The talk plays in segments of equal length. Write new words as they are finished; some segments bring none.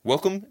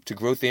Welcome to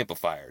Growth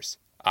Amplifiers.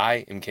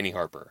 I am Kenny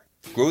Harper.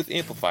 Growth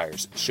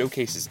Amplifiers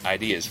showcases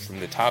ideas from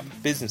the top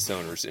business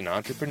owners and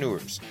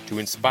entrepreneurs to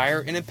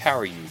inspire and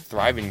empower you to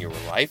thrive in your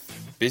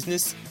life,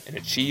 business, and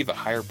achieve a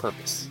higher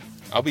purpose.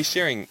 I'll be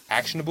sharing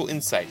actionable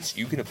insights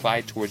you can apply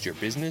towards your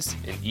business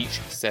in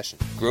each session.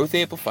 Growth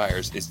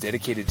Amplifiers is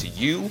dedicated to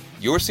you,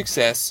 your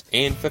success,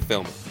 and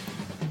fulfillment.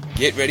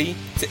 Get ready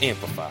to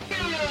amplify.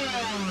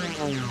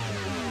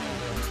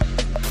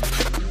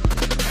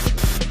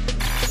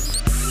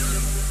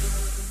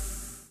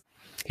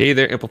 Hey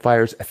there,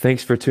 Amplifiers.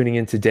 Thanks for tuning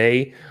in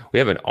today. We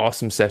have an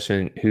awesome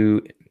session.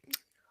 Who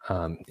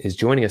is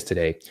joining us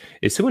today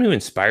is someone who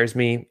inspires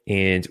me.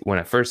 And when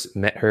I first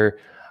met her,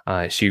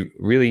 she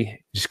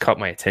really just caught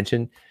my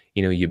attention.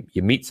 You know,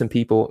 you meet some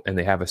people and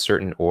they have a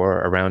certain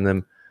aura around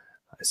them,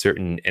 a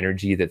certain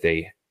energy that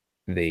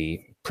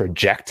they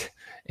project.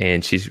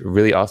 And she's a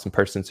really awesome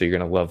person. So you're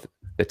going to love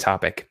the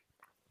topic.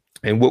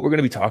 And what we're going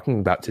to be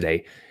talking about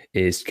today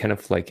is kind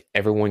of like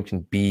everyone can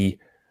be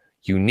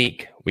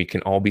unique. We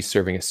can all be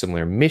serving a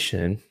similar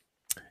mission,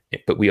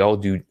 but we all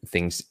do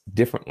things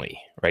differently,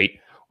 right?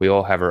 We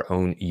all have our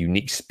own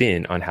unique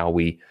spin on how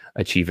we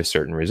achieve a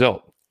certain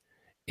result.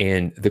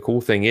 And the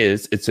cool thing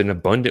is, it's an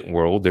abundant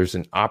world. There's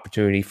an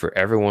opportunity for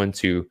everyone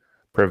to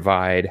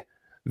provide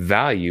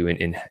value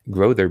and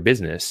grow their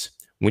business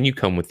when you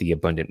come with the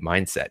abundant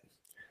mindset.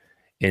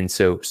 And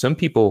so some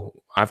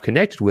people I've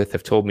connected with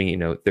have told me, you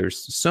know,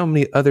 there's so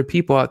many other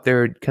people out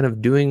there kind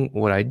of doing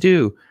what I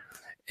do,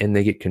 and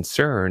they get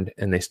concerned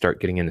and they start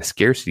getting in the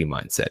scarcity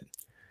mindset.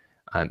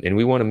 And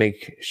we want to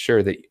make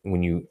sure that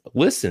when you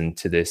listen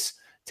to this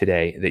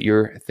today, that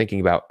you're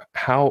thinking about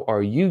how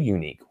are you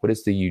unique? What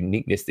is the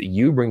uniqueness that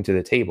you bring to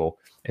the table?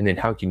 And then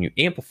how can you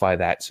amplify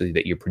that so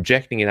that you're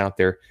projecting it out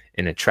there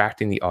and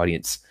attracting the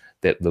audience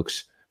that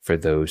looks for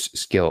those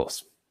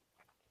skills?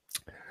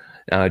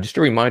 Just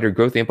a reminder,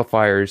 Growth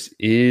Amplifiers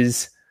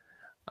is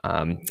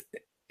a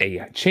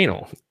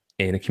channel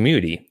and a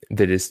community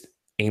that is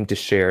aimed to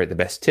share the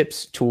best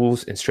tips,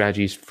 tools, and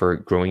strategies for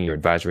growing your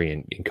advisory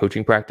and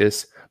coaching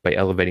practice by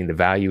elevating the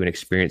value and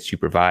experience you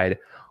provide.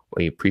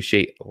 We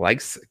appreciate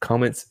likes,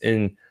 comments,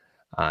 and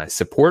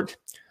support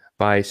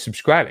by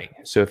subscribing.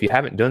 So if you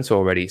haven't done so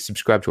already,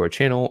 subscribe to our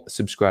channel,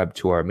 subscribe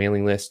to our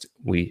mailing list.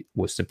 We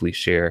will simply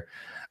share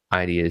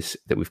ideas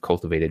that we've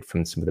cultivated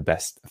from some of the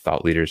best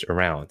thought leaders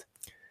around.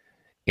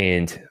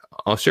 And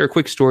I'll share a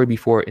quick story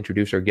before I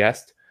introduce our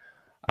guest.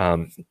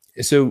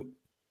 So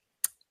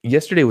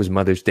yesterday was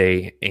Mother's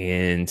Day,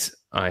 and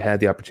I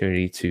had the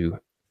opportunity to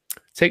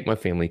take my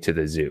family to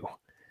the zoo.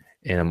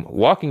 And I'm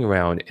walking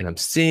around and I'm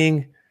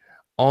seeing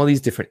all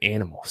these different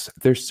animals.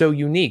 They're so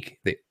unique.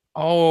 They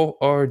all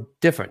are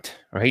different,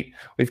 right?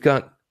 We've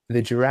got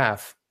the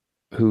giraffe,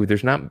 who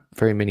there's not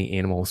very many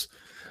animals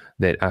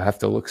that I have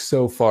to look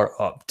so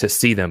far up to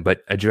see them,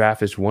 but a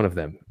giraffe is one of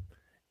them.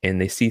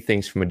 And they see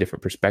things from a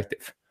different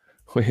perspective.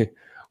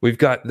 We've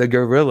got the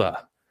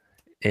gorilla.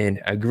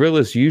 And a gorilla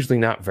is usually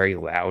not very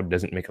loud,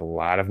 doesn't make a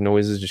lot of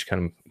noises, just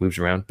kind of moves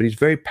around, but he's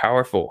very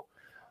powerful,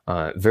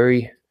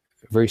 very,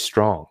 very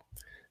strong.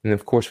 And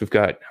of course, we've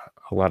got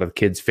a lot of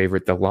kids'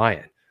 favorite, the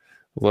lion.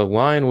 The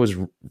lion was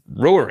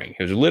roaring.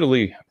 He was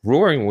literally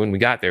roaring when we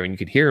got there, and you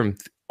could hear him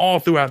all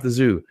throughout the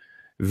zoo,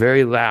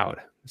 very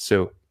loud.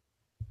 So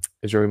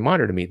there's a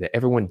reminder to me that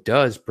everyone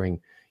does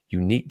bring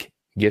unique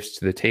gifts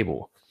to the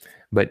table.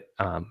 But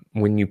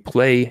when you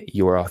play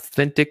your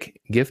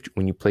authentic gift,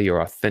 when you play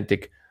your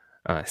authentic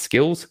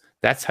skills,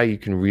 that's how you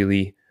can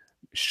really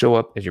show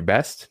up as your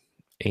best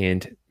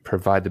and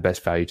provide the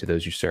best value to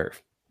those you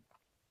serve.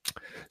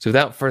 So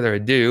without further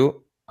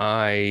ado,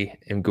 I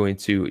am going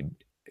to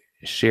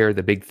share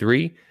the big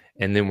three,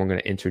 and then we're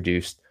going to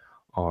introduce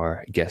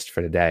our guest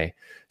for today.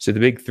 So the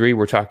big three,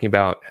 we're talking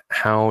about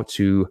how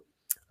to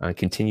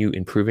continue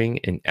improving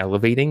and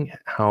elevating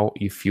how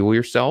you fuel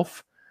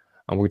yourself.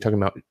 We're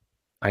talking about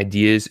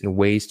ideas and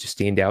ways to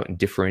stand out and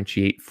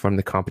differentiate from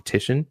the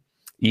competition.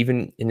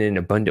 Even in an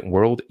abundant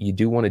world, you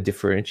do want to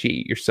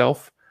differentiate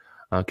yourself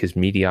because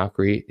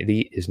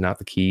mediocrity is not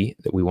the key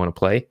that we want to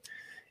play.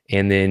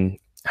 And then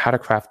how to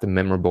craft a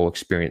memorable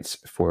experience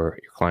for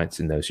your clients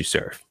and those you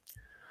serve.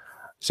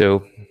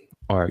 So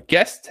our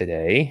guest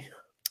today,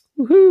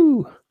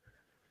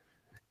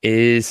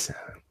 is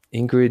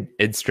Ingrid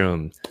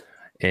Edstrom,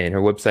 and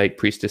her website,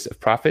 Priestess of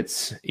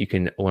Profits. You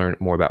can learn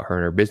more about her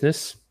and her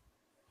business.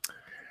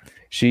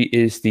 She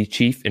is the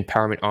Chief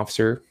Empowerment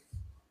Officer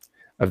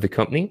of the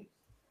company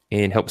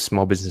and helps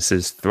small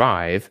businesses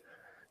thrive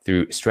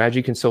through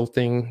strategy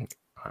consulting.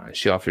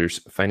 She offers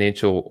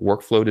financial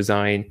workflow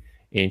design,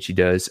 and she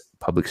does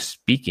public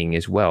speaking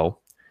as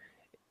well.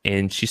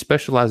 And she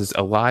specializes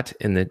a lot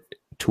in the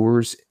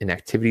tours and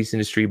activities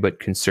industry, but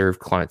can serve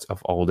clients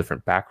of all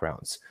different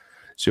backgrounds.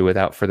 So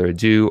without further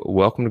ado,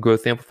 welcome to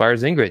Growth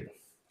Amplifiers, Ingrid.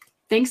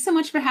 Thanks so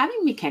much for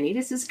having me, Kenny.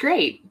 This is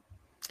great.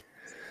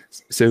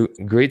 So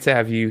great to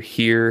have you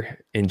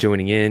here and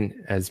joining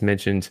in. As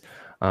mentioned,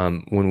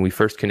 when we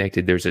first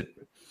connected, there's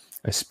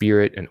a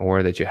spirit, an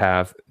aura that you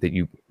have that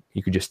you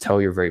You could just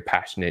tell you're very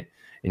passionate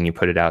and you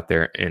put it out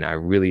there. And I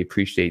really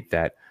appreciate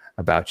that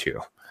about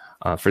you.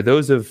 For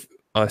those of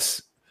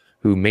us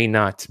who may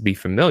not be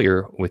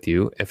familiar with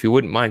you, if you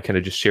wouldn't mind kind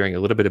of just sharing a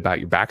little bit about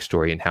your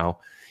backstory and how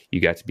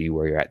you got to be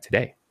where you're at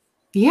today.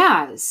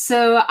 Yeah,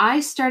 so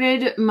I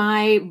started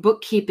my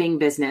bookkeeping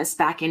business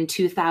back in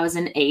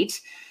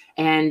 2008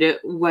 and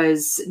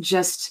was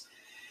just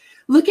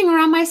looking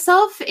around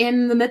myself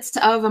in the midst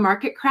of a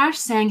market crash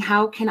saying,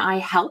 how can I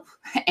help?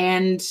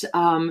 And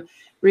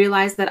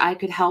realized that I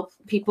could help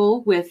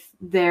people with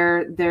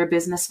their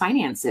business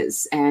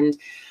finances, and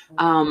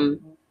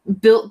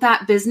built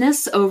that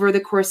business over the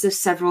course of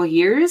several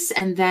years.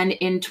 And then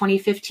in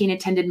 2015,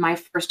 attended my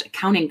first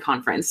accounting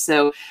conference.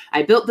 So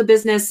I built the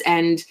business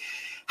and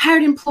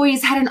hired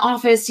employees, had an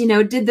office,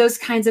 did those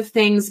kinds of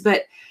things.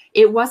 But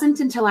it wasn't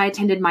until I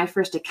attended my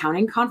first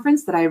accounting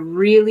conference that I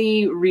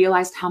really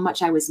realized how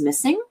much I was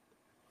missing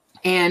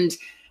and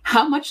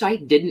how much I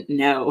didn't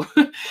know.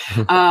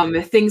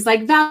 Things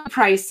like value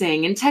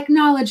pricing and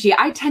technology.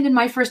 I attended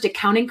my first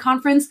accounting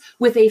conference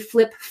with a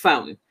flip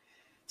phone.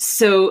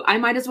 So I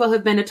might as well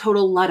have been a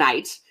total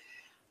Luddite.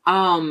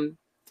 And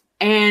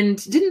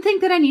didn't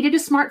think that I needed a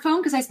smartphone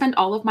because I spent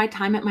all of my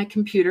time at my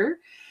computer,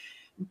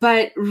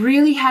 but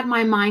really had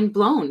my mind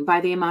blown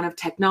by the amount of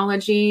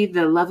technology,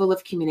 the level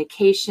of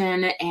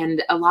communication,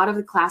 and a lot of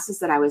the classes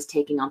that I was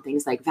taking on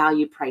things like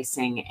value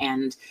pricing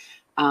and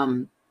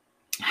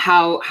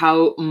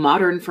how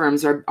modern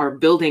firms are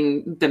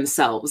building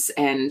themselves,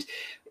 and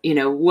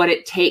what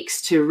it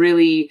takes to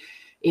really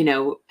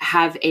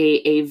have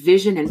a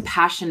vision and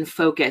passion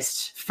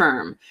focused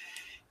firm.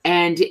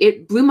 And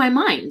it blew my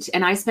mind.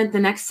 And I spent the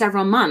next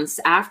several months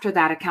after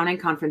that accounting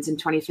conference in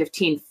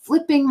 2015,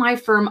 flipping my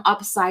firm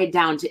upside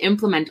down to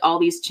implement all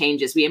these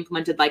changes. We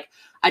implemented like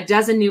a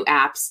dozen new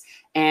apps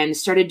and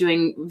started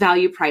doing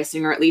value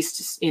pricing, or at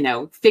least,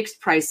 fixed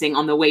pricing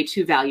on the way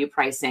to value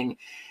pricing,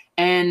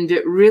 and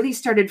really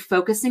started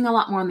focusing a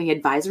lot more on the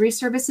advisory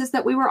services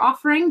that we were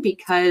offering,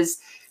 because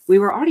we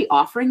were already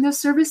offering those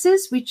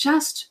services. We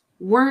just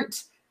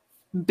weren't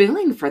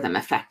billing for them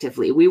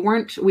effectively. We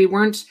weren't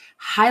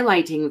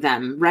highlighting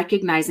them,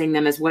 recognizing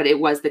them as what it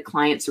was the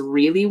clients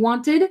really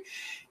wanted.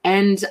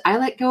 And I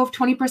let go of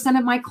 20%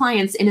 of my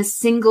clients in a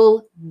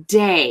single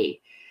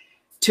day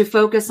to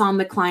focus on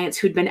the clients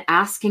who'd been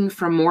asking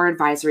for more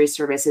advisory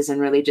services,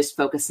 and really just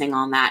focusing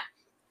on that.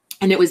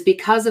 And it was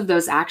because of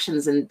those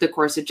actions in the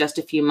course of just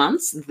a few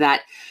months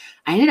that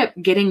I ended up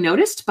getting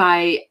noticed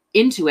by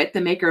Intuit, the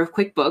maker of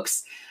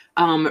QuickBooks.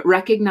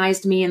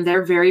 Recognized me in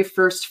their very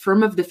first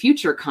Firm of the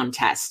Future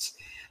contest.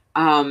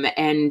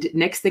 And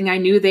next thing I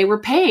knew, they were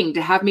paying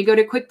to have me go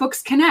to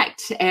QuickBooks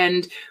Connect,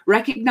 and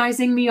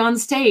recognizing me on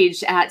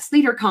stage at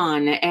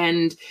SleaderCon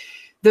and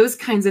those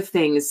kinds of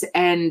things.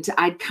 And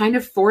I'd kind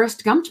of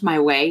Forrest Gumped my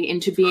way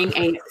into being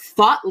a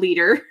thought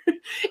leader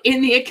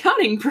in the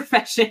accounting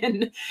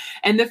profession.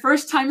 And the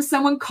first time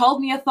someone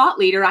called me a thought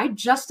leader, I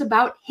just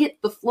about hit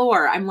the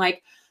floor. I'm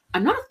like,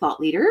 I'm not a thought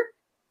leader.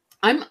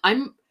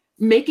 I'm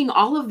making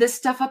all of this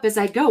stuff up as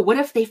I go. What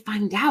if they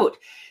find out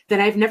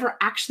that I've never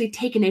actually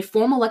taken a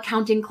formal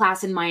accounting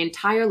class in my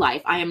entire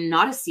life? I am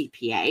not a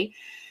CPA,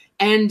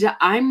 and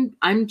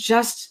I'm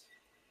just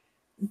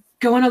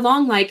going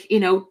along, like,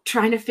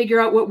 trying to figure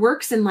out what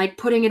works and like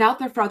putting it out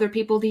there for other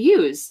people to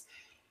use.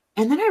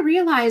 And then I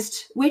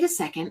realized, wait a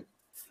second,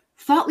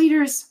 thought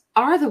leaders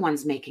are the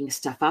ones making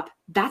stuff up.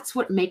 That's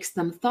what makes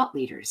them thought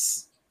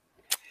leaders.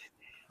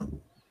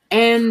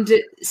 And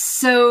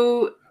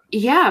so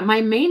yeah,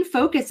 my main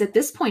focus at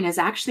this point is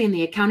actually in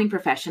the accounting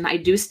profession. I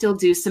do still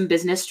do some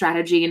business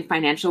strategy and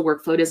financial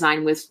workflow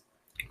design with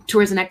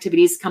tours and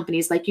activities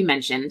companies like you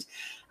mentioned.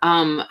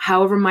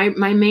 However,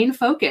 my main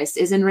focus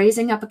is in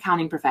raising up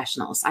accounting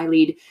professionals. I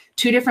lead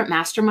 2 different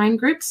mastermind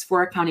groups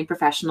for accounting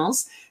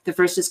professionals. The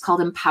first is called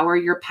Empower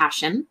Your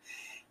Passion.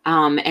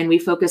 And we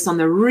focus on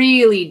the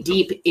really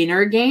deep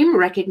inner game,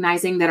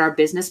 recognizing that our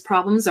business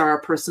problems are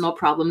our personal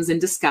problems in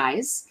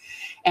disguise.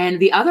 And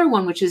the other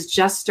one, which is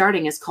just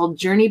starting, is called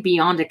Journey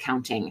Beyond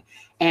Accounting.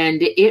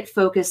 And it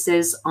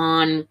focuses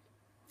on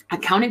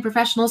accounting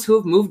professionals who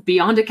have moved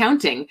beyond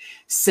accounting.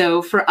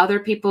 So for other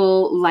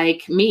people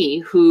like me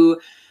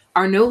who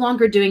are no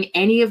longer doing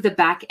any of the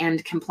back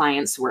end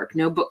compliance work,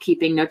 no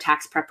bookkeeping, no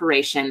tax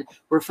preparation,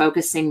 we're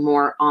focusing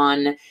more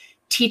on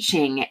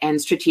teaching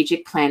and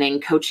strategic planning,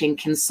 coaching,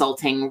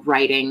 consulting,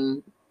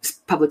 writing,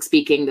 public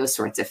speaking, those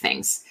sorts of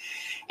things.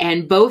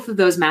 And both of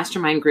those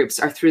mastermind groups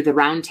are through the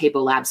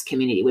Roundtable Labs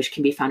community, which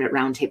can be found at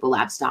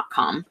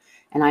roundtablelabs.com.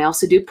 And I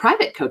also do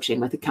private coaching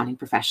with accounting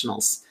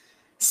professionals.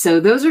 So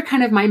those are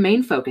kind of my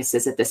main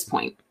focuses at this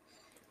point.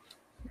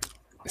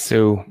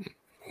 So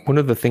one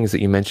of the things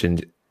that you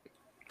mentioned,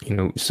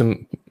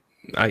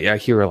 I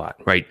hear a lot,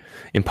 right?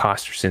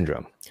 Imposter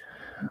syndrome.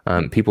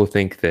 People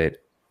think that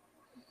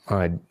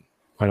I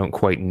don't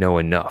quite know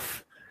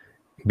enough,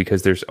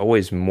 because there's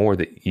always more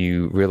that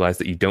you realize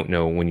that you don't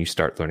know when you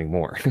start learning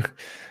more.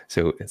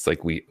 So it's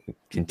like we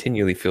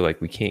continually feel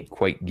like we can't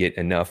quite get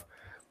enough.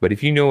 But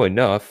if you know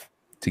enough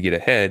to get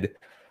ahead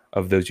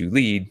of those you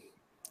lead,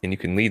 and you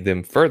can lead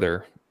them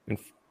further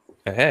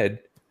ahead,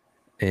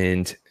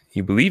 and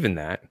you believe in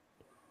that,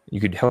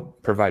 you could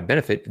help provide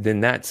benefit,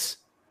 then that's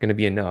going to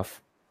be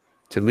enough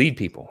to lead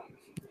people.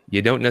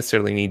 You don't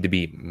necessarily need to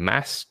be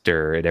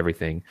master at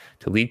everything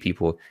to lead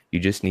people. You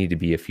just need to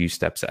be a few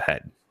steps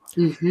ahead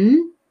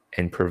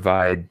and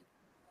provide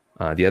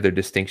the other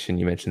distinction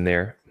you mentioned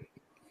there.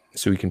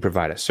 So we can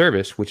provide a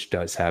service which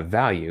does have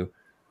value,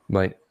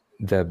 but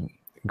the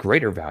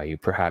greater value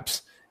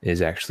perhaps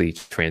is actually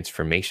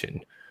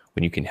transformation,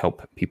 when you can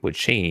help people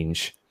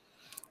change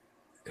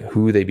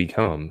who they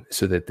become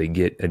so that they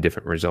get a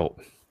different result.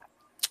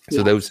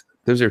 So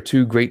those are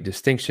two great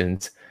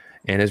distinctions.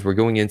 And as we're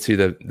going into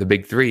the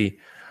big three,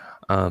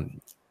 I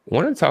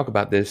wanted to talk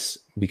about this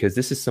because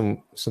this is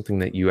something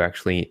that you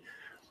actually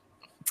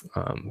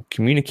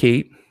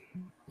communicate.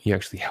 You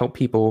actually help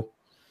people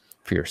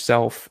for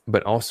yourself,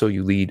 but also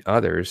you lead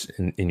others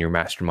in your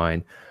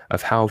mastermind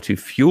of how to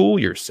fuel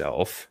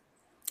yourself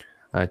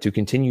to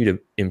continue to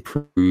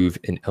improve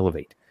and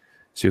elevate.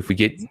 So if we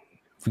get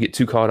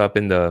too caught up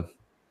in the,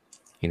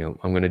 I'm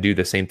going to do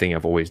the same thing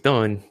I've always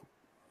done,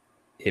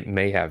 it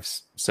may have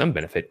some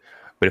benefit.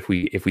 But if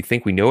we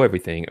think we know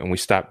everything and we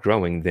stop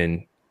growing,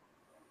 then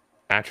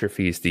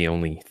atrophy is the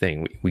only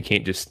thing. We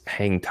can't just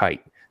hang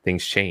tight.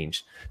 Things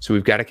change. So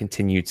we've got to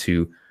continue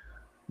to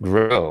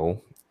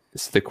grow.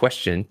 So the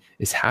question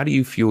is, how do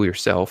you fuel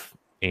yourself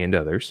and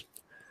others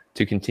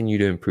to continue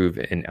to improve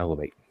and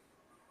elevate?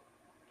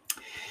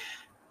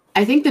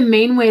 I think the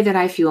main way that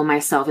I fuel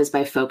myself is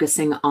by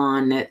focusing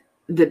on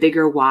the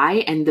bigger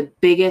why and the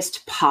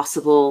biggest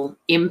possible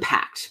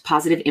impact,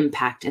 positive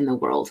impact in the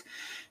world.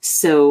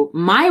 So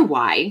my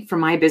why for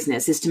my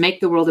business is to make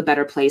the world a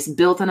better place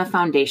built on a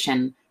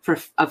foundation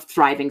of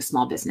thriving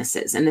small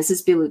businesses. And this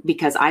is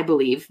because I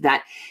believe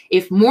that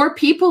if more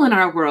people in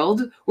our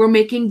world were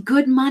making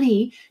good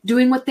money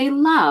doing what they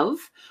love,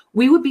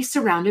 we would be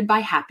surrounded by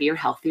happier,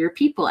 healthier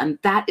people. And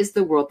that is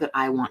the world that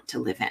I want to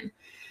live in.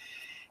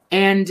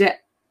 And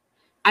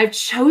I've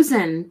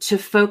chosen to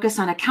focus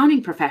on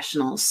accounting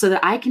professionals so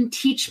that I can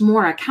teach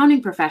more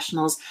accounting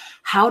professionals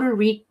how to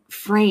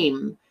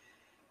reframe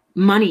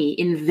money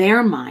in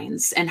their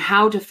minds and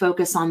how to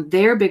focus on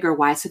their bigger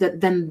why so that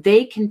then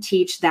they can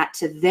teach that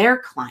to their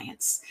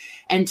clients.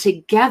 And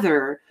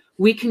together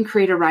we can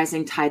create a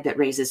rising tide that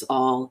raises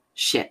all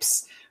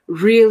ships.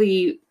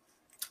 Really,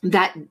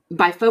 that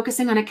by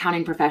focusing on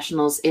accounting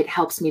professionals, it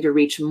helps me to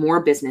reach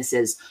more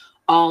businesses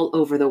all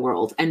over the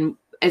world. And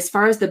as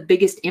far as the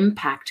biggest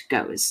impact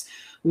goes,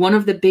 one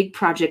of the big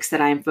projects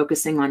that I am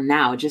focusing on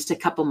now, just a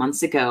couple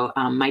months ago,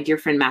 my dear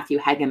friend Matthew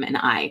Hagem and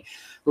I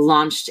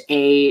launched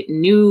a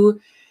new,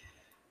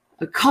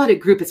 call it a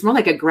group, it's more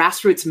like a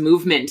grassroots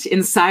movement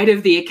inside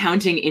of the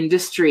accounting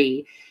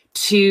industry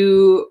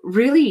to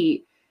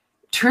really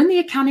turn the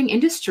accounting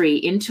industry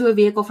into a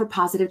vehicle for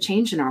positive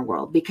change in our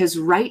world. Because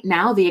right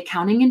now, the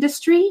accounting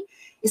industry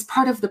is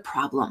part of the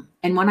problem.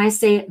 And when I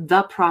say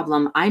the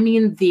problem, I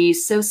mean the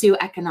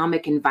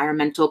socioeconomic,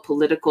 environmental,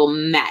 political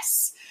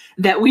mess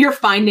that we are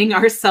finding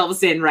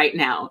ourselves in right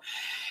now.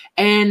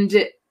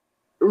 And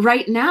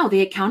right now,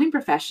 the accounting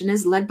profession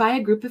is led by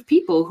a group of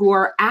people who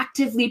are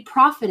actively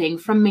profiting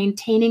from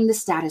maintaining the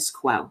status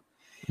quo,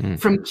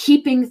 from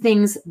keeping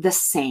things the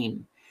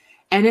same.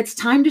 And it's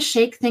time to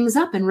shake things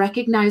up and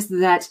recognize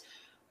that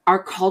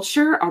our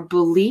culture, our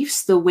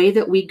beliefs, the way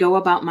that we go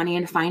about money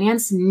and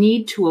finance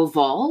need to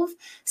evolve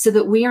so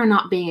that we are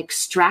not being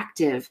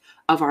extractive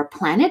of our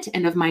planet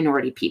and of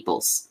minority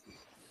peoples.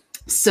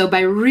 So by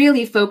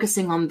really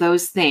focusing on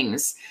those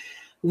things,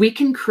 we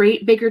can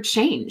create bigger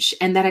change,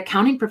 and that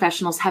accounting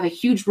professionals have a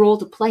huge role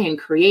to play in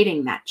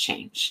creating that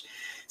change.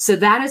 So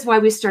that is why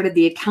we started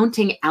the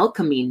Accounting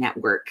Alchemy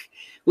Network,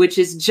 which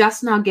is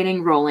just now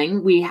getting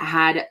rolling. We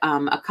had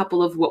a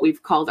couple of what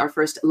we've called our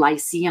first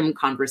Lyceum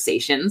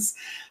conversations,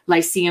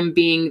 Lyceum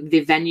being the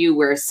venue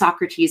where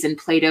Socrates and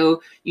Plato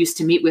used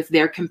to meet with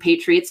their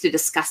compatriots to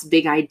discuss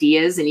big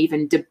ideas and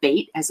even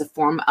debate as a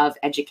form of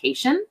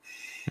education.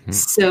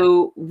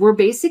 So we're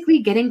basically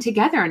getting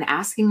together and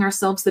asking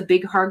ourselves the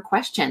big, hard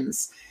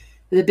questions.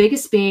 The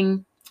biggest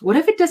being, what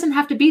if it doesn't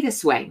have to be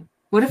this way?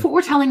 What if what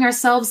we're telling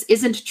ourselves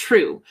isn't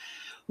true?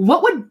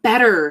 What would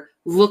better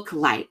look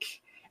like?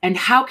 And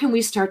how can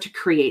we start to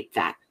create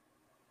that?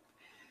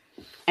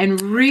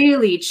 And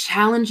really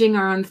challenging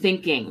our own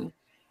thinking.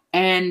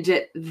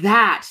 And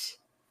that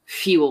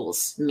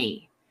fuels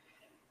me.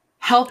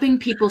 Helping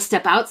people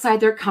step outside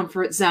their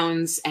comfort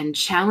zones and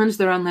challenge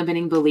their own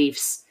limiting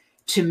beliefs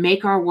to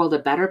make our world a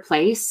better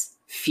place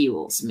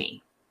fuels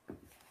me.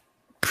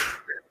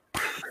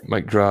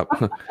 Mic drop.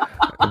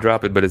 I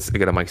drop it, but I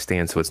got a mic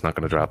stand, so it's not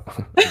going to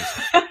drop.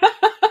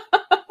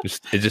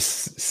 It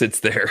just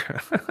sits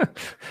there.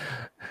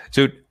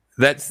 So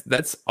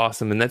that's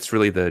awesome, and that's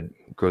really the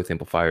Growth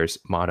Amplifiers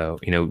motto.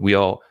 We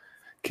all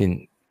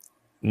could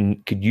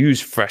use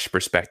fresh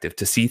perspective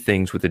to see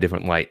things with a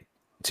different light,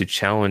 to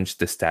challenge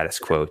the status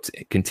quo,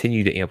 to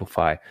continue to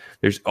amplify.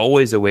 There's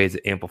always a way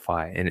to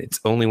amplify, and it's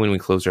only when we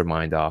close our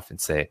mind off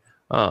and say,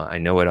 "Oh, I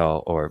know it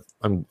all," or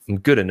 "I'm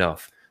good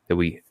enough," that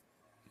we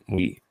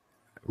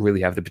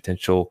really have the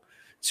potential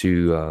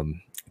to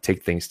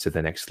take things to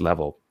the next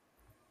level.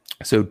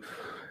 So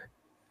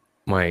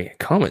my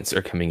comments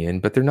are coming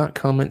in, but they're not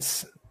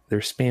comments they're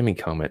spammy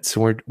comments.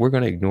 So we're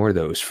going to ignore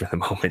those for the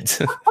moment.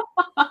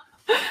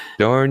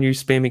 Darn you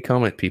spammy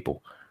comment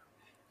people.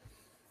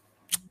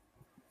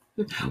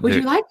 Would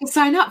you like to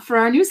sign up for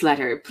our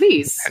newsletter?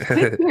 Please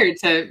click here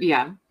to,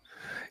 yeah.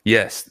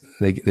 Yes,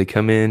 they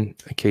come in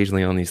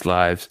occasionally on these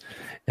lives,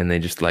 and they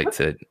just like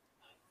to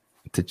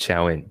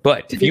chow in.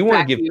 But if you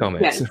want to give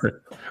comments, yes.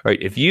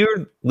 Right? If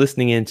you're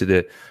listening into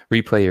the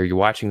replay or you're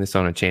watching this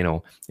on a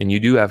channel and you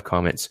do have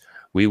comments,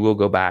 we will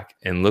go back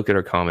and look at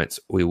our comments.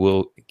 We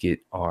will get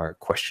our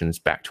questions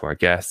back to our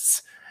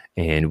guests,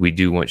 and we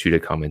do want you to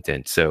comment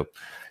in. So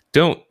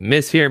don't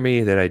mishear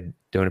me that I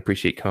don't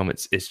appreciate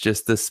comments. It's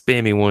just the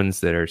spammy ones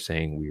that are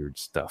saying weird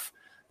stuff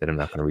that I'm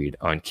not going to read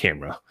on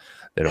camera.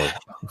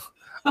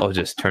 I'll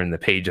just turn the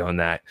page on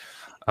that.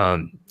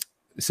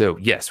 So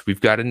yes,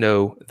 we've got to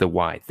know the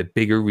why, the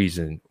bigger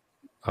reason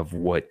of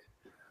what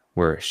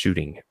we're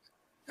shooting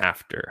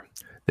after,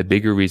 the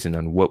bigger reason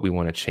on what we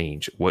want to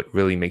change, what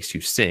really makes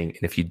you sing.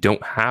 And if you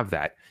don't have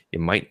that, you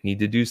might need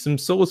to do some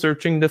soul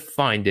searching to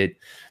find it,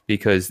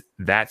 because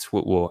that's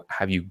what will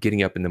have you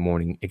getting up in the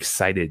morning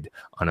excited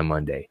on a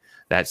Monday.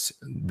 That's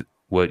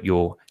what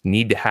you'll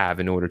need to have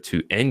in order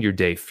to end your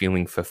day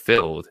feeling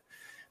fulfilled.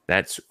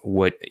 That's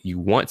what you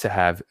want to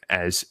have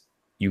as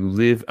you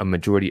live a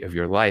majority of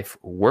your life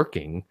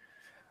working.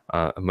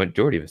 A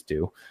majority of us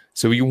do.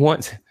 So you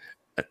want,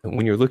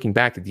 when you're looking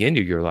back at the end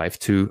of your life,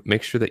 to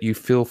make sure that you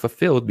feel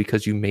fulfilled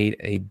because you made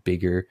a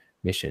bigger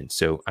mission.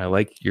 So I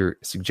like your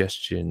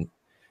suggestion,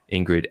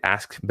 Ingrid.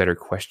 Ask better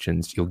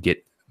questions. You'll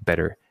get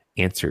better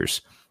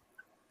answers.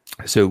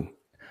 So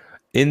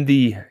in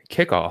the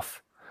kickoff,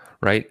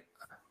 right,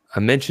 I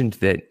mentioned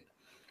that,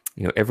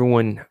 you know,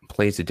 everyone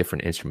plays a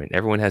different instrument.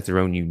 Everyone has their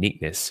own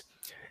uniqueness.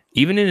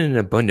 Even in an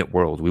abundant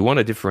world, we want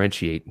to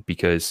differentiate,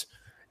 because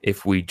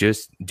if we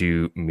just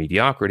do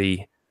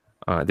mediocrity,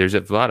 there's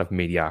a lot of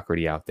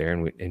mediocrity out there,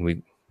 and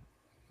we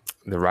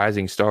the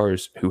rising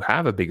stars who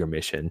have a bigger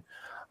mission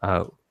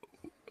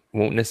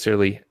won't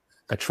necessarily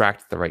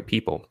attract the right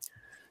people.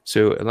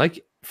 So I'd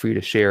like for you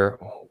to share,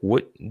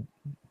 what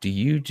do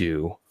you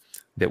do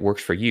that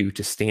works for you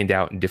to stand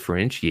out and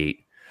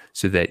differentiate,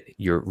 so that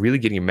you're really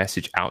getting your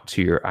message out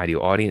to your ideal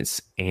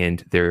audience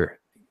and they're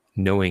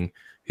knowing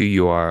who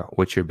you are,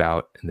 what you're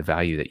about, and the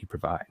value that you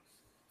provide.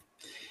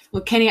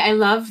 Well, Kenny, I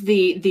love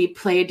the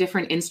play a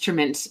different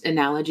instrument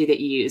analogy that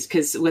you use,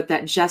 because what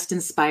that just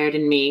inspired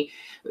in me,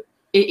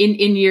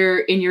 in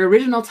your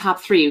original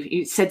top three,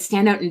 you said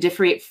stand out and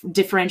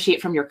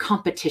differentiate from your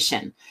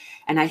competition.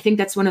 And I think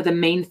that's one of the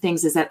main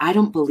things, is that I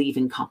don't believe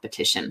in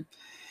competition.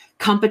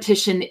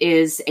 Competition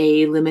is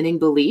a limiting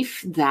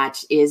belief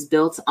that is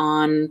built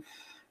on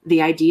the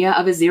idea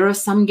of a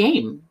zero-sum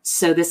game.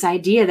 So this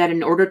idea that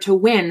in order to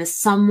win,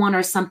 someone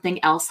or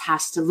something else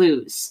has to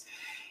lose.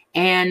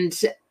 And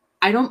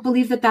I don't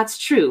believe that that's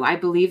true. I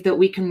believe that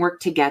we can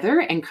work together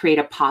and create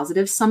a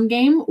positive sum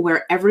game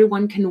where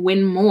everyone can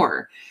win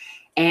more,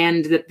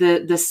 and that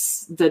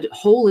the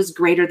whole is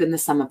greater than the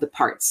sum of the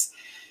parts.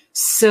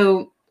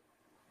 So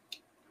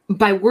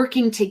by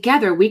working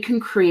together, we can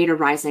create a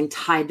rising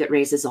tide that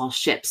raises all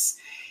ships.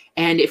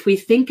 And if we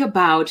think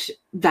about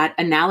that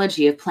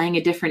analogy of playing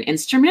a different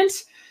instrument,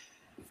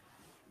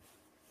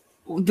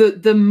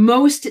 the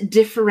most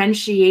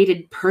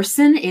differentiated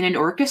person in an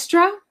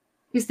orchestra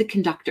is the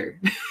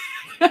conductor.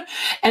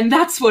 And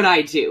that's what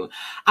I do.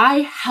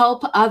 I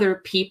help other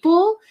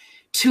people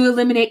to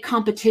eliminate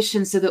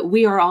competition so that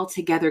we are all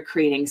together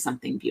creating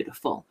something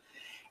beautiful,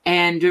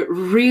 and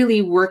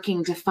really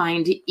working to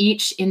find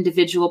each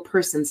individual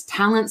person's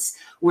talents,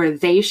 where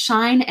they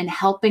shine, and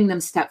helping them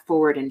step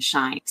forward and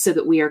shine so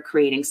that we are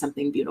creating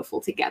something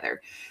beautiful together.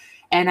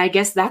 And I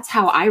guess that's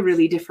how I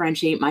really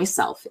differentiate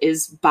myself,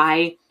 is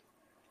by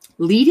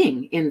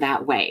leading in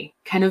that way,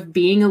 kind of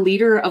being a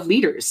leader of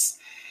leaders.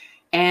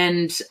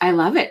 And I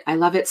love it. I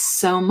love it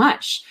so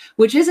much,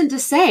 which isn't to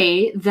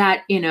say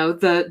that, you know,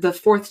 the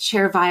fourth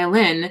chair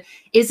violin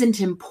isn't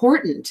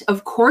important.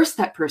 Of course,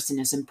 that person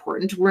is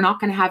important. We're not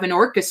going to have an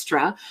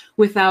orchestra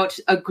without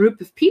a group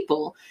of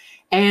people.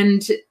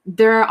 And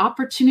there are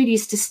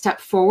opportunities to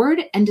step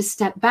forward and to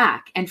step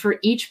back, and for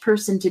each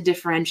person to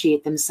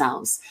differentiate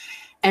themselves.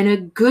 And a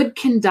good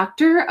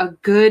conductor, a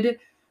good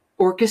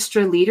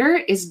orchestra leader,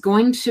 is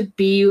going to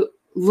be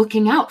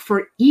looking out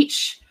for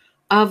each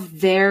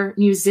of their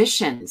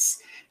musicians,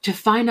 to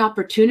find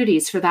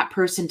opportunities for that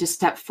person to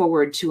step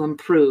forward, to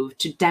improve,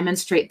 to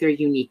demonstrate their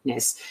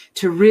uniqueness,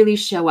 to really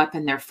show up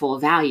in their full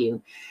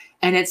value.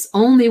 And it's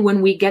only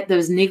when we get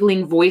those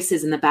niggling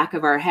voices in the back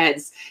of our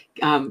heads,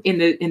 in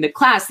the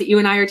class that you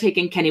and I are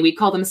taking, Kenny, we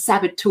call them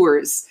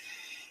saboteurs.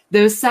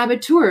 Those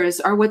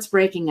saboteurs are what's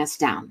breaking us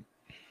down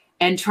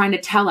and trying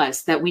to tell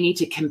us that we need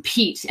to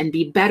compete and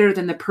be better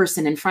than the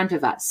person in front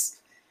of us.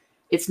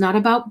 It's not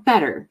about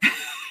better.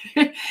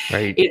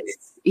 Right.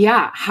 It's,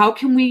 yeah, how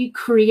can we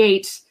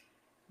create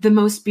the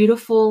most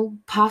beautiful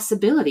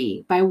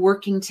possibility by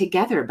working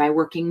together, by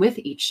working with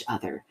each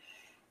other,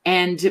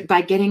 and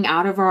by getting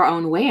out of our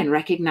own way and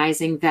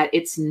recognizing that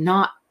it's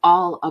not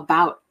all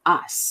about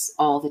us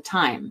all the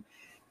time.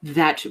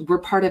 that we're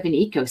part of an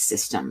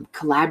ecosystem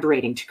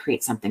collaborating to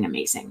create something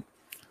amazing.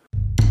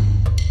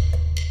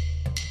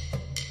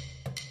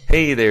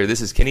 Hey there,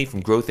 this is Kenny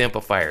from Growth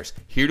Amplifiers,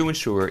 here to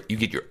ensure you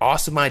get your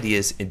awesome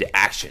ideas into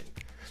action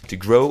to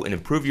grow and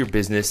improve your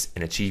business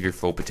and achieve your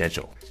full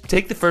potential.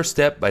 Take the first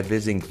step by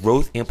visiting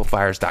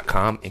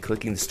growthamplifiers.com and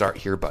clicking the Start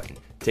Here button.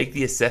 Take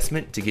the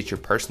assessment to get your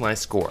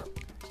personalized score.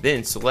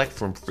 Then select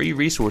from free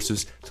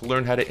resources to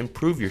learn how to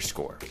improve your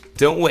score.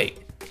 Don't wait.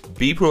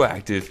 Be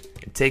proactive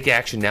and take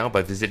action now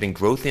by visiting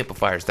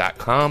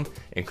growthamplifiers.com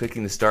and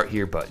clicking the Start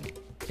Here button.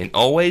 And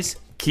always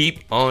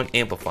keep on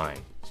amplifying.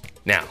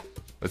 Now,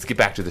 let's get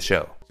back to the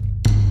show.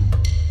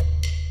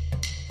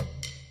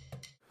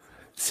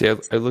 See,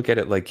 I look at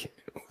it like,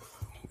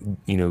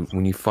 you know,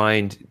 when you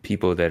find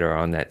people that are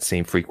on that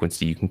same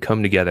frequency, you can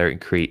come together and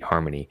create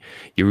harmony.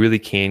 You really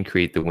can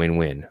create the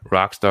win-win.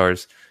 Rock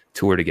stars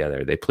tour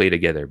together. They play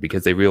together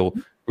because they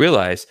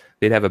realize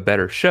they'd have a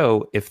better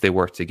show if they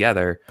work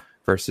together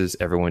versus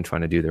everyone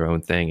trying to do their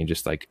own thing and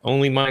just like,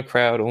 only my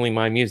crowd, only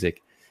my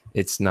music.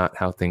 It's not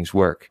how things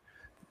work.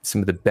 Some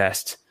of the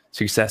best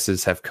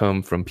successes have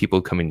come from people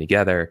coming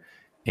together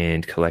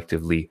and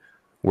collectively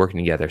working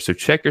together. So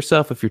check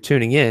yourself if you're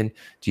tuning in.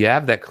 Do you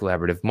have that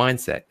collaborative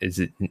mindset?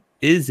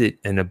 Is it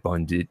an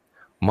abundant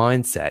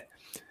mindset?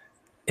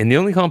 And the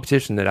only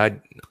competition that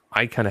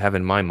I kind of have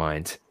in my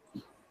mind,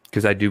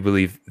 because I do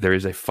believe there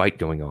is a fight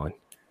going on,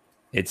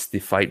 it's the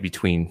fight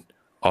between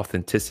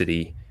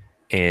authenticity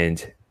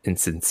and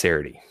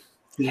sincerity.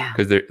 Yeah.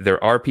 Because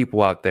there are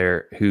people out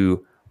there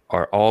who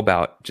are all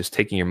about just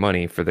taking your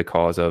money for the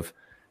cause of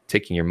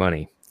taking your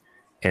money.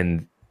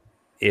 And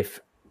if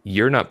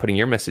you're not putting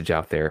your message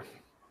out there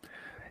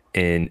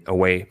in a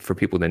way for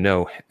people to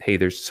know, hey,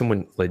 there's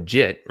someone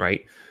legit,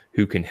 right,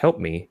 who can help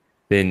me,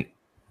 then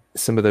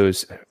some of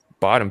those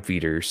bottom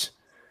feeders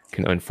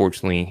can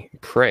unfortunately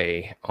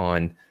prey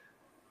on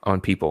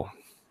people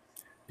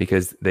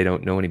because they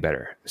don't know any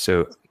better.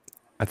 So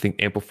I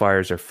think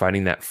amplifiers are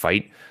fighting that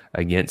fight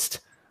against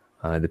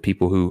the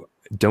people who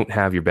don't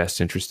have your best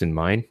interest in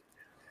mind.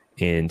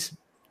 And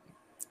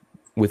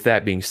with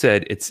that being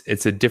said,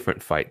 it's a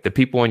different fight. The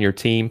people on your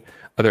team,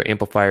 other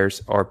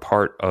amplifiers, are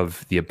part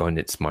of the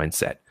abundance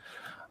mindset.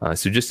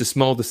 So just a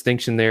small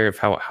distinction there of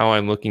how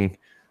I'm looking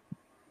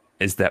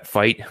is that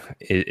fight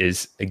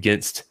is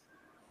against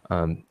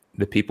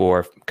the people who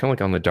are kind of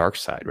like on the dark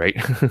side, right?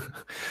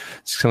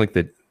 It's kind of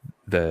like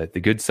the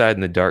good side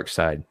and the dark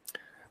side.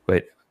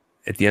 But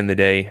at the end of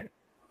the day,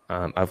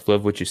 I've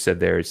loved what you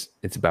said there.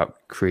 It's about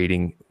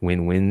creating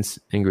win-wins,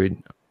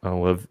 Ingrid. I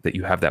love that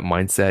you have that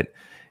mindset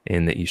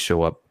and that you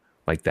show up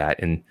like that.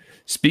 And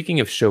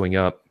speaking of showing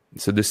up,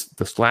 so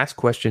this last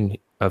question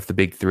of the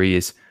big three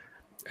is,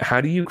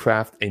 how do you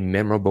craft a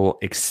memorable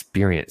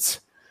experience?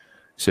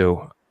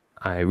 So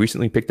I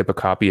recently picked up a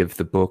copy of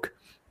the book,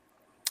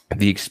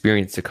 The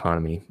Experience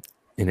Economy,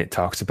 and it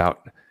talks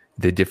about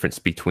the difference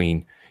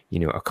between, you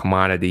know, a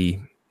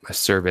commodity, a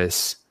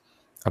service,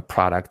 a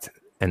product,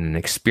 and an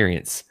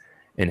experience,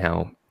 and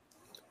how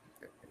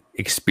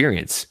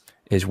experience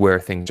is where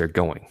things are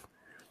going.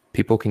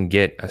 People can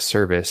get a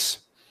service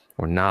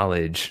or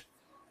knowledge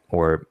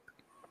or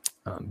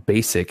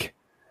basic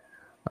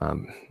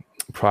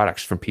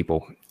products from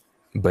people,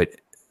 but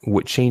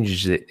what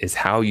changes it is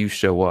how you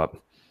show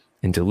up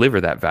and deliver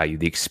that value,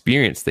 the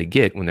experience they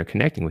get when they're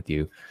connecting with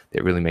you,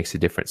 that really makes a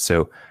difference.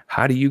 So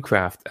how do you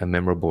craft a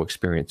memorable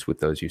experience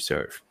with those you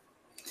serve?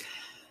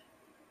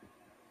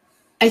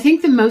 I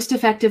think the most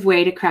effective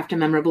way to craft a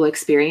memorable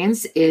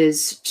experience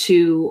is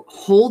to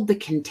hold the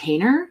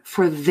container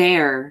for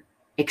their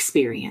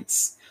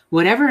experience,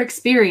 whatever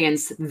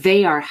experience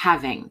they are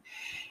having,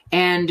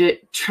 and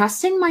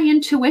trusting my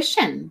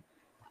intuition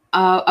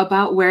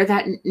about where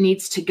that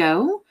needs to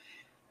go,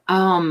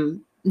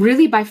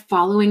 really by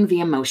following the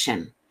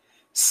emotion.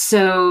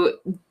 So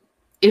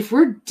if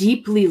we're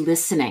deeply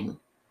listening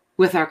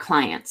with our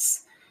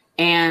clients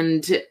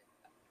and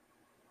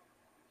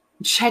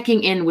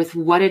checking in with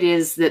what it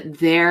is that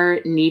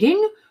they're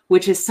needing,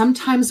 which is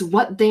sometimes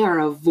what they are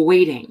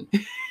avoiding.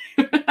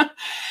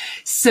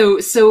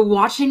 So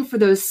watching for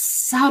those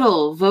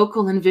subtle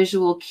vocal and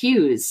visual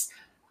cues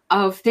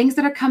of things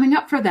that are coming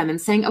up for them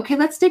and saying, okay,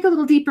 let's dig a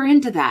little deeper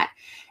into that,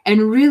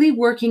 and really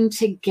working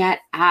to get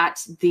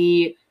at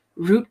the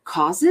root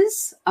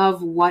causes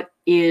of what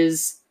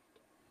is,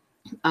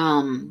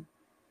 of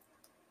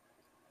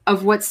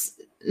what's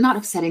not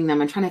upsetting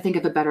them. I'm trying to think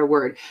of a better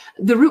word.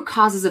 The root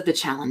causes of the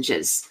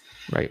challenges,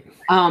 right?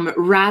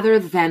 Rather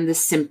than the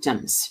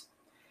symptoms.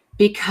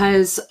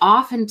 Because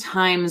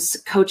oftentimes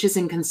coaches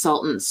and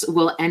consultants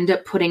will end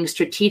up putting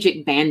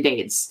strategic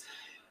band-aids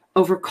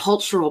over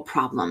cultural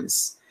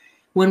problems.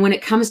 When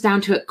it comes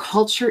down to it,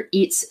 culture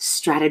eats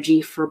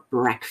strategy for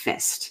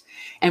breakfast.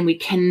 And we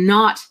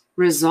cannot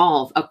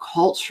resolve a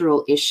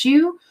cultural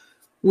issue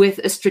with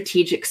a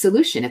strategic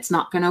solution. It's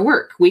not going to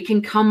work. We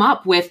can come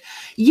up with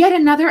yet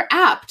another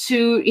app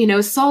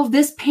to, solve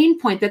this pain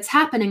point that's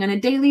happening on a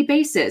daily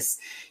basis,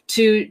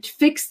 to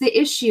fix the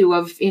issue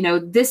of,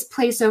 this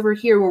place over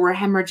here where we're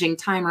hemorrhaging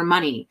time or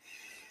money.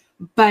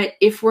 But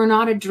if we're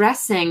not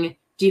addressing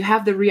Do you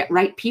have the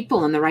right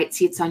people in the right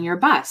seats on your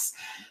bus?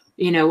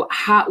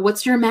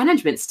 What's your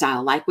management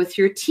style like with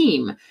your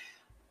team?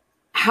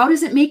 How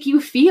does it make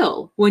you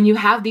feel when you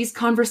have these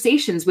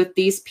conversations with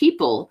these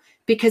people?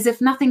 Because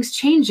if nothing's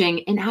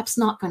changing, an app's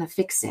not going to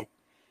fix it.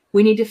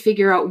 We need to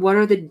figure out what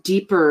are the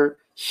deeper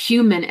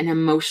human and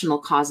emotional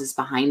causes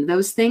behind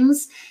those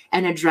things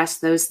and address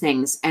those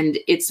things. And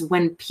it's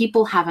when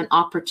people have an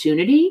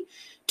opportunity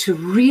to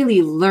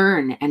really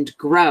learn and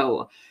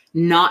grow,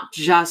 not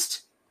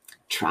just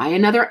try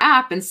another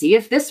app and see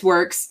if this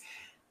works.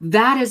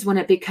 That is when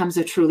it becomes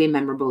a truly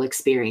memorable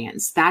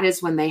experience. That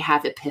is when they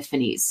have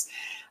epiphanies.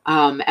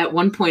 At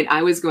one point,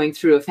 I was going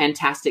through a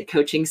fantastic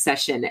coaching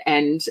session,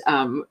 and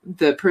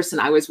the person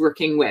I was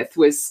working with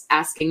was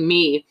asking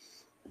me,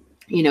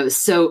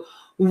 so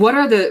what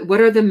are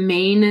the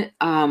main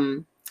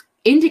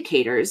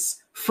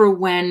indicators for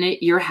when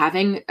you're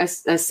having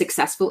a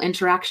successful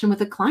interaction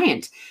with a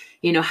client?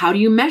 How do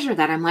you measure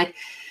that? I'm like,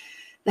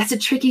 that's a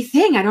tricky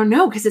thing. I don't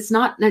know, because it's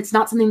not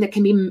something that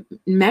can be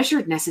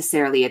measured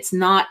necessarily. It's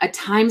not a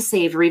time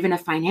save or even a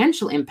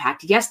financial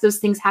impact. Yes, those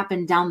things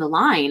happen down the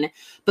line,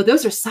 but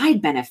those are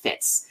side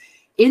benefits.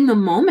 In the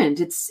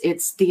moment,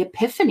 it's the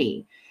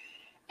epiphany.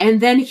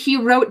 And then he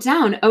wrote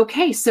down,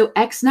 okay, so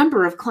X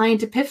number of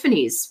client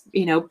epiphanies,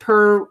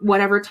 per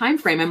whatever time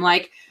frame. I'm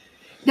like,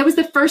 that was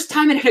the first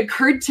time it had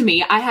occurred to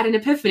me. I had an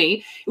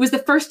epiphany. It was the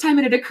first time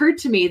it had occurred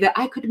to me that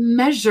I could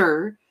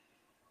measure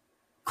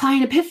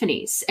client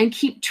epiphanies and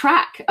keep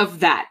track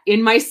of that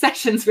in my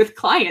sessions with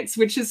clients,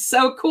 which is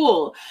so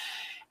cool.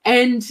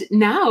 And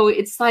now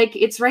it's like,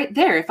 it's right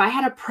there. If I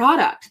had a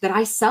product that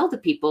I sell to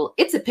people,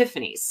 it's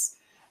epiphanies.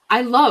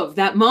 I love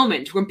that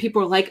moment when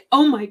people are like,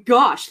 oh my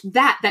gosh,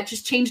 that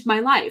just changed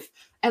my life.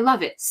 I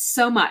love it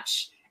so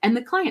much. And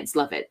the clients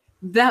love it.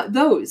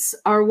 Those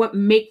are what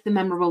make the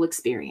memorable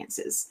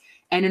experiences.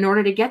 And in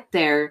order to get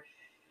there,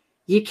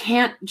 you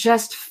can't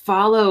just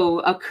follow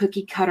a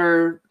cookie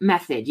cutter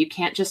method. You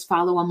can't just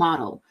follow a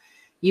model.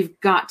 You've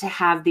got to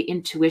have the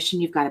intuition.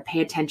 You've got to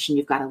pay attention.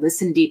 You've got to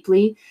listen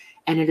deeply.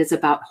 And it is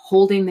about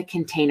holding the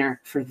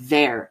container for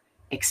their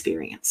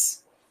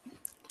experience.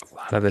 A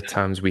lot of the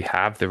times we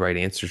have the right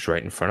answers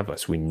right in front of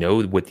us. We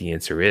know what the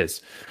answer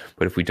is.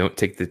 But if we don't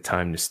take the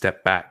time to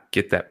step back,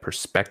 get that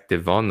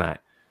perspective on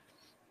that,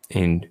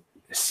 and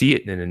see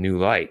it in a new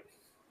light,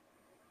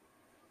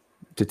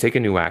 to take a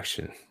new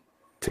action,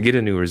 to get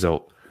a new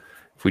result,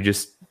 if we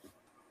just,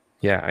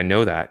 I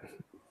know that,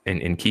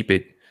 and keep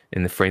it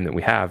in the frame that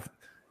we have,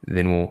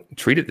 then we'll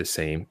treat it the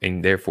same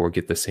and therefore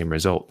get the same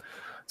result.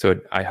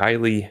 So I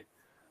highly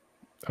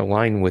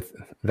align with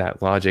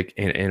that logic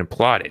and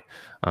applaud it.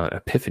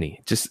 Epiphany,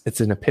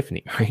 it's an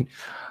epiphany, right?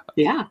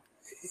 Yeah.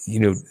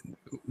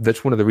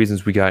 That's one of the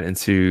reasons we got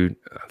into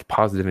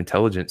positive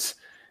intelligence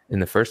in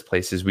the first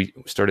place, is we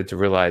started to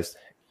realize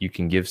you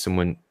can give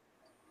someone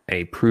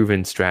a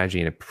proven strategy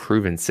and a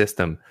proven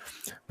system,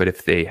 but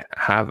if they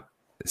have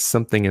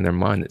something in their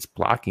mind that's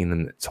blocking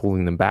them, that's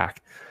holding them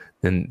back,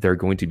 then they're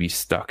going to be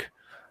stuck.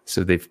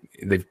 So they've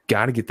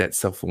got to get that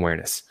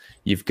self-awareness.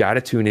 You've got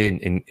to tune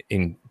in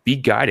and be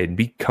guided,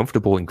 be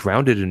comfortable and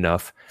grounded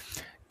enough,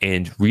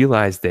 and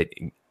realize that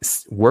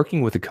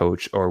working with a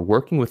coach or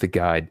working with a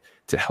guide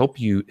to help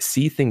you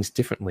see things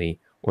differently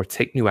or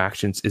take new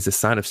actions is a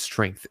sign of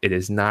strength. It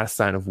is not a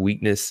sign of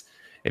weakness.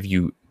 If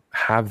you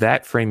have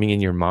that framing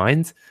in your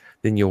mind,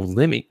 then you'll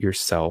limit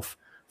yourself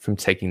from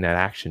taking that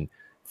action.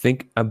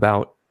 Think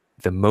about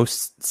the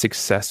most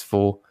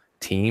successful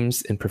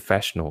teams and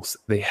professionals.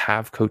 They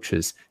have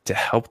coaches to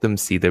help them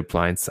see their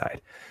blind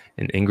side.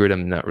 And Ingrid,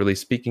 I'm not really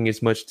speaking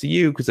as much to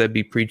you because I'd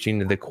be preaching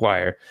to the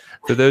choir.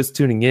 For those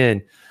tuning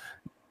in,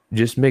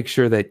 just make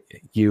sure that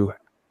you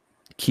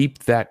keep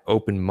that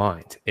open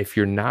mind. If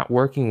you're not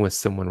working with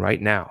someone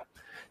right now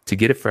to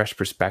get a fresh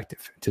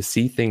perspective, to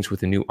see things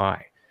with a new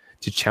eye,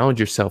 to challenge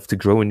yourself to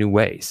grow in new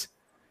ways,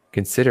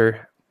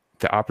 consider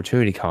the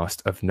opportunity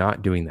cost of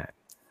not doing that.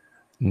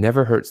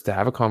 Never hurts to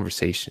have a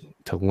conversation,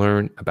 to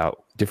learn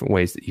about different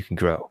ways that you can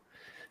grow.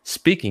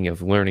 Speaking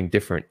of learning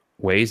different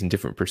ways and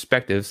different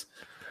perspectives,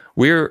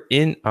 we're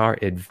in our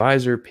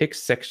advisor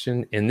picks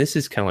section, and this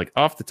is kind of like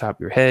off the top of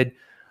your head,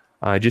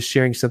 just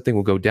sharing something.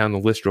 We'll go down the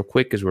list real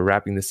quick as we're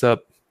wrapping this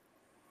up.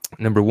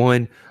 Number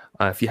one,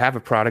 if you have a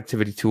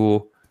productivity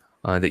tool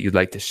that you'd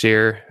like to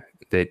share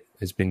that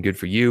has been good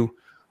for you,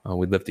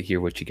 we'd love to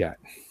hear what you got.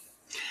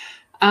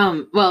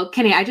 Well,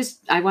 Kenny,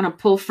 I want to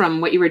pull from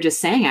what you were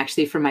just saying,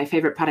 actually, from my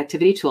favorite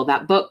productivity tool,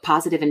 that book,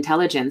 Positive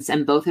Intelligence.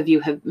 And both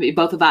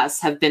of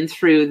us have been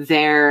through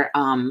their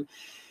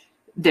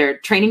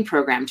training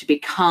program to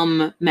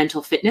become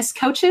mental fitness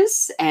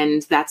coaches.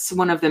 And that's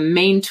one of the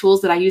main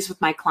tools that I use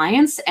with my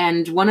clients.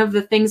 And one of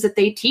the things that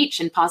they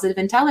teach in Positive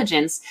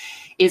Intelligence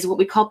is what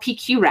we call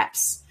PQ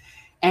reps.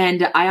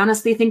 And I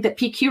honestly think that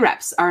PQ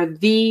reps are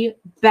the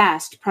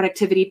best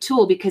productivity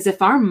tool, because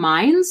if our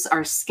minds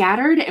are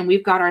scattered and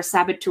we've got our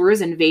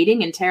saboteurs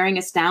invading and tearing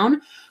us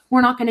down,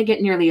 we're not going to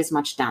get nearly as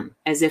much done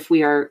as if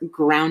we are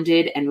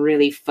grounded and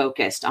really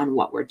focused on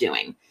what we're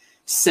doing.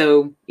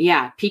 So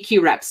yeah,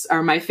 PQ reps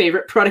are my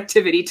favorite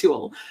productivity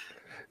tool.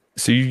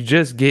 So you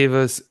just gave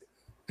us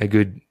a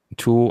good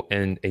tool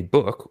and a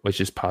book,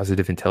 which is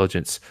Positive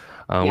Intelligence.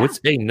 Yeah. What's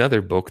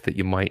another book that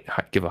you might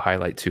give a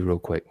highlight to real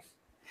quick?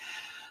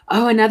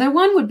 Oh, another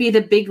one would be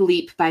The Big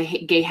Leap by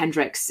Gay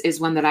Hendricks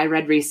is one that I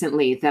read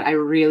recently that I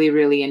really,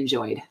 really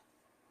enjoyed.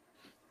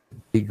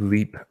 Big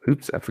Leap.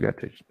 Oops, I forgot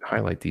to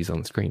highlight these on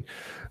the screen.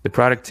 The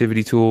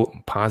productivity tool,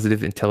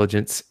 Positive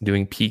Intelligence,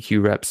 doing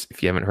PQ reps.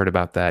 If you haven't heard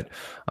about that,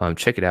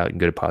 check it out. You can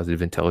go to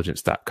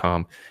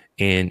positiveintelligence.com.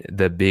 And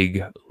The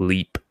Big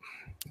Leap.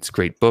 It's a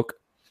great book.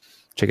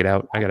 Check it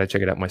out. I got to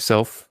check it out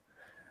myself.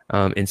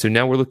 And so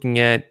now we're looking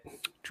at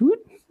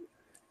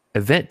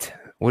event.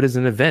 What is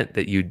an event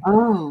that you'd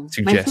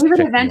suggest? My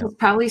favorite event is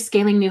probably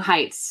Scaling New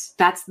Heights.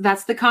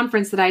 That's the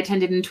conference that I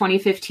attended in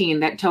 2015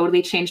 that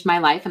totally changed my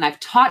life. And I've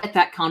taught at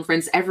that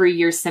conference every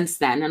year since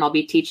then. And I'll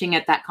be teaching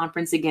at that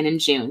conference again in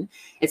June.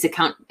 It's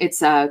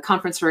a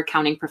conference for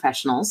accounting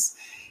professionals.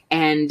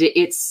 And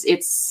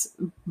it's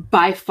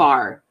by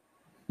far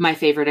my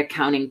favorite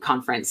accounting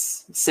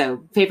conference.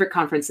 So favorite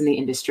conference in the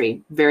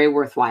industry. Very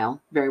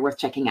worthwhile, very worth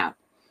checking out.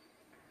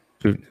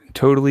 So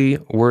totally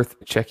worth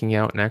checking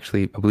out. And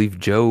actually, I believe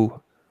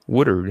Joe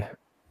Woodard,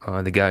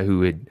 the guy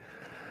who had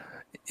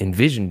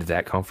envisioned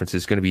that conference,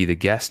 is going to be the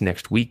guest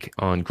next week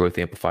on Growth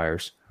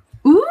Amplifiers.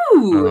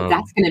 Ooh,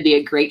 that's going to be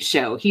a great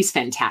show. He's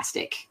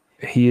fantastic.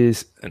 He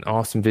is an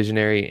awesome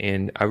visionary,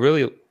 and I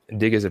really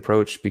dig his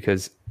approach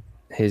because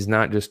he's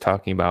not just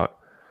talking about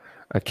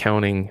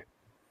accounting,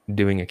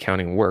 doing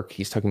accounting work.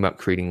 He's talking about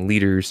creating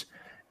leaders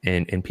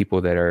and people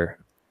that are,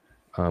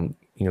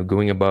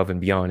 going above and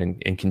beyond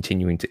and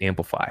continuing to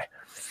amplify.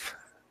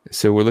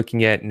 So we're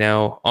looking at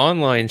now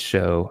an online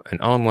show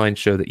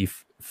that you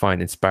find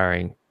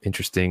inspiring,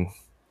 interesting,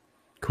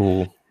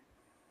 cool.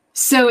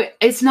 So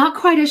it's not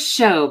quite a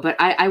show, but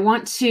I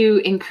want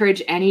to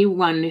encourage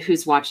anyone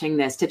who's watching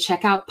this to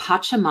check out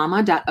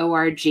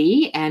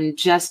pachamama.org and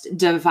just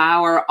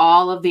devour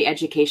all of the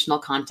educational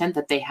content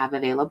that they have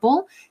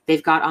available.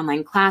 They've got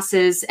online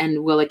classes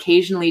and will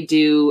occasionally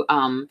do,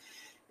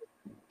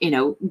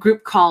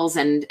 group calls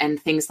and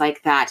things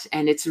like that.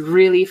 And it's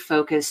really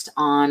focused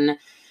on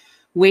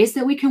ways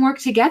that we can work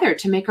together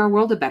to make our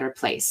world a better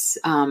place,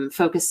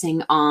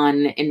 focusing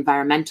on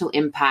environmental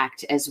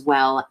impact as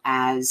well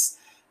as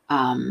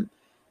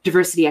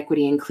diversity,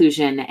 equity,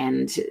 inclusion,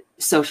 and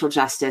social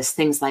justice,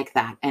 things like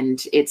that.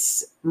 And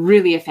it's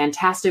really a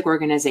fantastic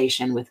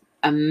organization with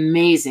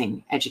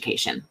amazing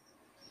education.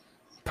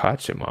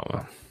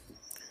 Pachamama.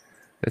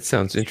 That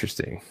sounds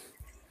interesting.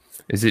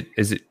 Is it,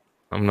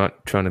 I'm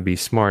not trying to be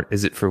smart.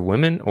 Is it for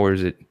women or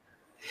is it?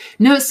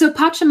 No, so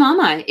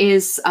Pachamama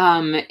is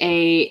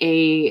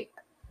a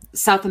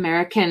South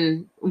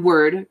American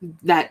word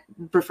that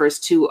refers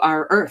to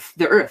our earth.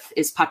 The earth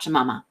is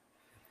Pachamama.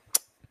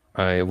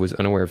 I was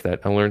unaware of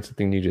that. I learned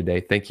something new today.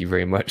 Thank you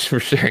very much for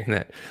sharing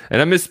that.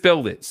 And I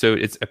misspelled it. So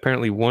it's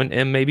apparently one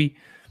M maybe.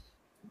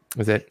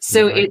 Was that?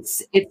 So right?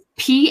 It's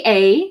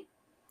P-A-C-H.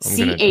 I'm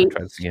going to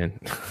try this again.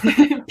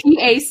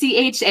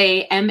 P-A-C-H-A-M-A-M-A.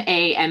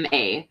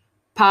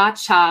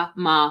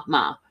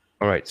 Pachamama.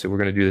 All right. So we're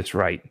going to do this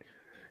right.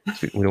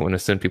 We don't want to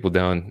send people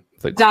down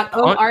like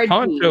 .org.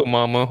 Poncho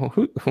Mama.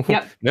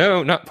 Yep.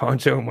 No, not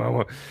Poncho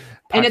Mama.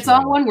 And it's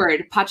all one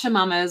word.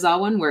 Pachamama is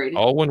all one word.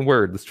 All one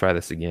word. Let's try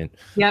this again.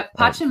 Yep.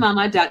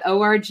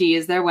 Pachamama.org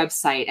is their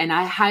website. And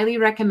I highly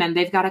recommend,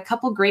 they've got a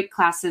couple great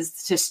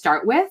classes to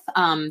start with.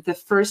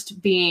 The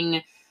first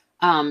being,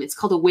 it's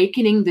called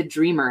Awakening the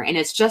Dreamer. And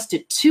it's just a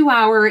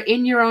 2-hour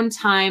in your own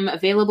time,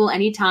 available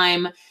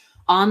anytime,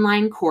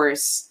 online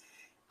course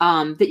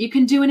that you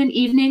can do in an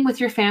evening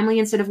with your family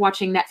instead of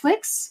watching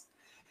Netflix.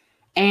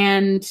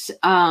 And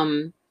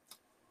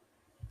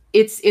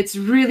it's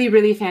really,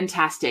 really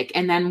fantastic.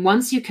 And then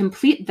once you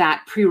complete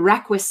that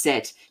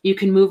prerequisite, you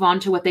can move on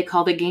to what they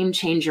call the Game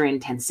Changer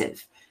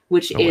Intensive,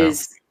 which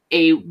is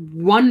a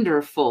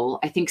wonderful,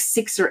 I think,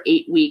 6 or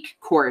 8 week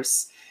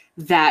course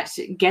that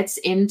gets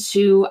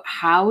into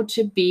how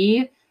to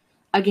be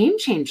a game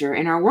changer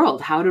in our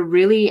world, how to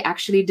really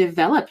actually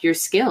develop your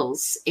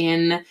skills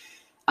in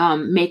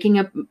making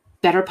a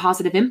better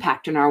positive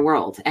impact in our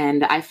world.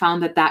 And I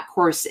found that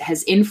course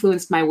has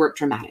influenced my work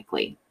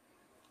dramatically.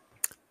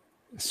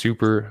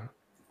 Super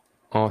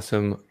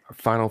awesome.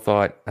 Final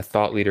thought, a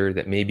thought leader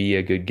that may be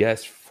a good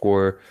guest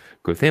for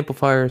Growth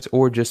Amplifiers,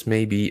 or just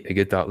maybe a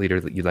good thought leader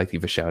that you'd like to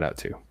give a shout out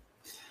to.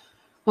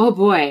 Oh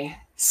boy.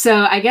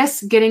 So I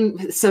guess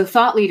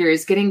thought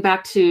leaders, getting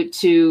back to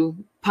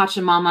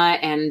Pachamama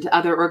and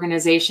other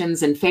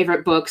organizations and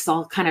favorite books,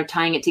 all kind of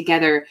tying it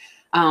together.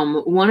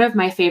 One of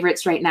my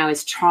favorites right now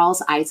is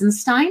Charles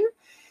Eisenstein.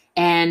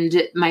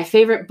 And my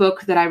favorite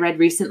book that I read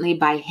recently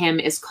by him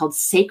is called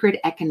Sacred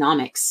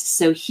Economics.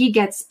 So he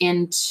gets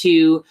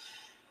into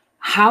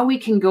how we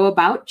can go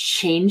about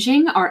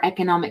changing our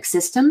economic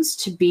systems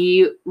to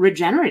be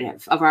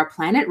regenerative of our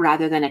planet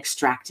rather than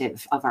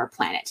extractive of our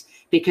planet.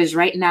 Because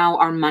right now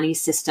our money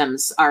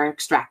systems are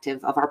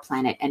extractive of our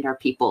planet and our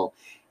people.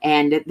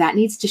 And that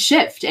needs to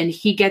shift. And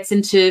he gets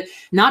into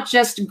not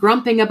just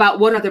grumping about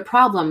what are the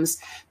problems,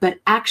 but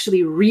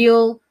actually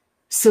real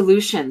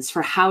solutions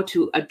for how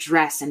to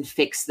address and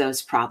fix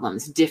those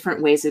problems,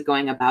 different ways of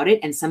going about it.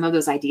 And some of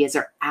those ideas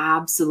are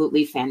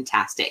absolutely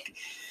fantastic.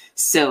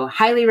 So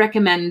highly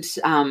recommend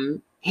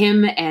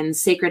him and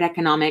Sacred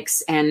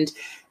Economics. And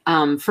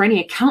for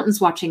any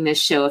accountants watching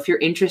this show, if you're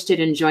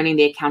interested in joining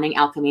the Accounting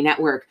Alchemy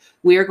Network,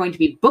 we are going to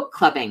be book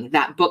clubbing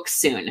that book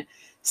soon.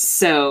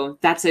 So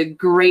that's a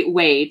great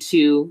way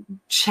to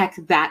check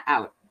that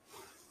out.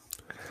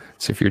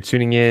 So if you're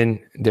tuning in,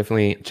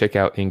 definitely check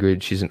out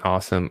Ingrid. She's an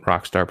awesome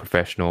rock star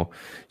professional.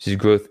 She's a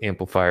growth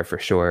amplifier for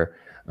sure.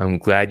 I'm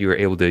glad you were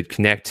able to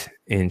connect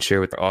and share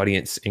with our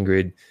audience,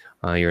 Ingrid.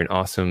 You're an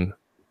awesome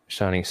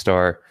shining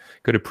star.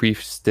 Go to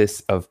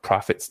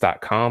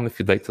priestessofprofits.com if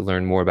you'd like to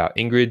learn more about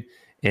Ingrid.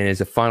 And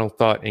as a final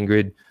thought,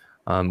 Ingrid,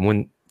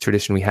 one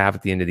tradition we have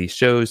at the end of these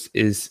shows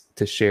is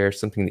to share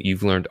something that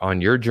you've learned on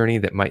your journey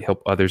that might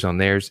help others on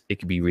theirs. It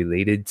could be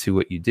related to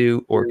what you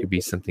do, or it could be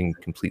something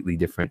completely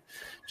different.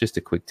 Just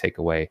a quick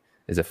takeaway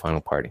as a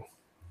final parting.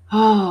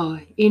 Oh,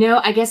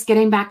 I guess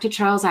getting back to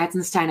Charles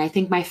Eisenstein, I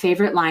think my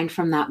favorite line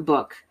from that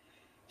book,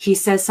 he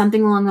says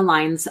something along the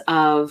lines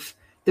of,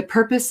 the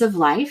purpose of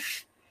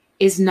life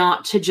is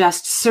not to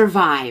just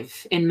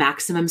survive in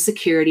maximum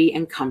security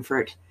and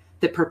comfort.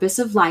 The purpose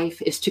of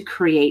life is to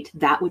create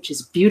that which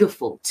is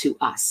beautiful to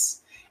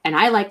us. And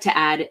I like to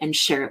add and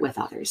share it with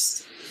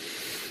others.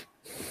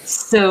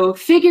 So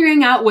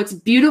figuring out what's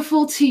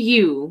beautiful to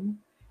you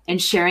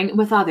and sharing it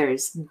with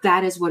others,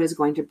 that is what is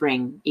going to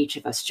bring each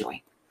of us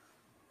joy.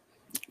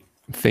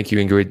 Thank you,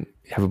 Ingrid.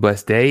 Have a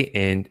blessed day.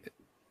 And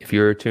if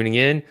you're tuning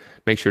in,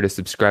 make sure to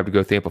subscribe to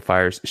Growth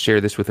Amplifiers. Share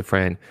this with a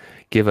friend.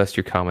 Give us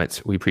your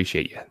comments. We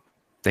appreciate you.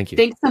 Thank you.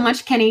 Thanks so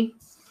much, Kenny.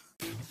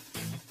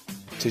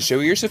 To show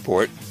your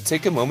support,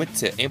 take a moment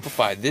to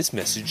amplify this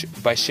message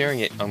by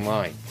sharing it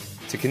online.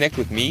 To connect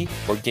with me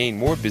or gain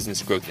more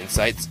business growth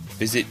insights,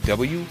 visit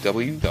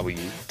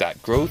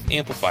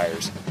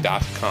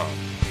www.growthamplifiers.com.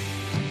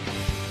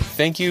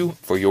 Thank you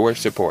for your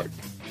support.